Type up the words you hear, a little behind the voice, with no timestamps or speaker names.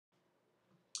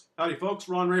Howdy, folks.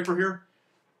 Ron Raper here.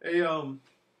 Hey, uh,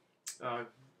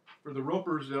 for the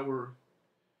ropers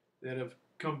that have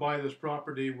come by this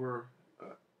property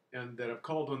and that have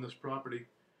called on this property,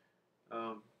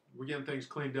 we're getting things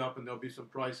cleaned up, and there'll be some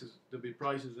prices. There'll be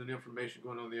prices and information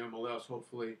going on the MLS.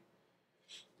 Hopefully,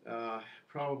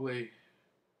 probably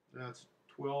that's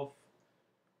 12th.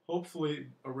 Hopefully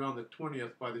around the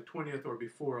 20th. By the 20th or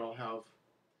before, I'll have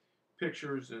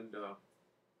pictures and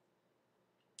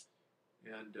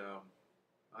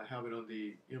I have it on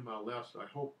the MLS. I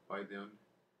hope by then.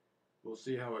 We'll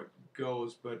see how it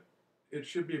goes, but it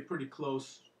should be pretty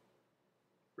close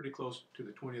to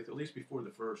the 20th, at least before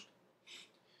the 1st.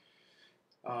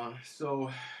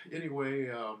 So anyway,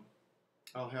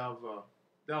 that'll have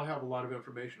a lot of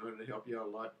information on it to help you out a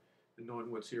lot in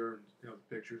knowing what's here and have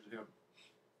the pictures and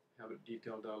have it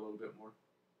detailed out a little bit more.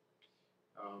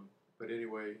 But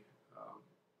anyway,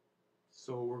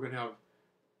 so we're going to have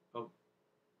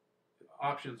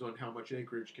options on how much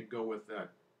acreage can go with that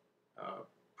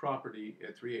property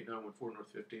at 38914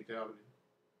 North 15th Avenue.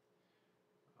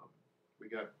 We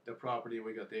got the property and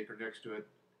we got the acre next to it,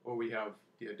 or we have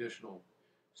the additional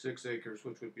 6 acres,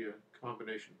 which would be a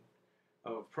combination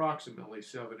of approximately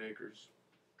 7 acres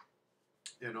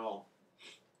in all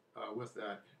with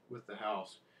the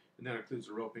house, and that includes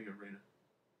the roping arena.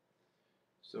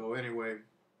 So anyway,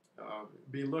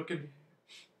 be looking.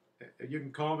 You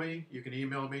can call me, you can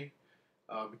email me.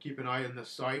 Keep an eye on the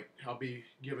site. I'll be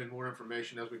giving more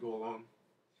information as we go along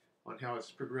on how it's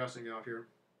progressing out here.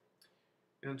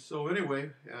 And so anyway,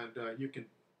 and you can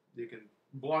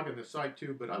blog on the site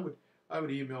too. But I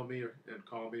would email me and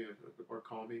call me or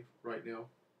call me right now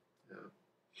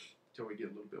until we get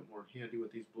a little bit more handy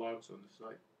with these blogs on the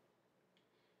site.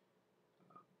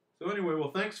 So anyway,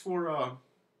 well, thanks for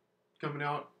coming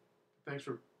out. Thanks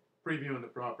for previewing the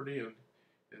property, and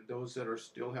those that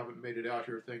still haven't made it out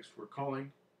here, thanks for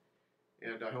calling.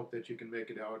 And I hope that you can make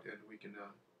it out and we can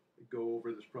go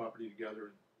over this property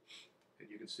together and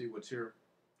you can see what's here.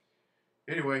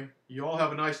 Anyway, you all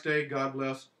have a nice day. God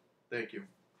bless. Thank you.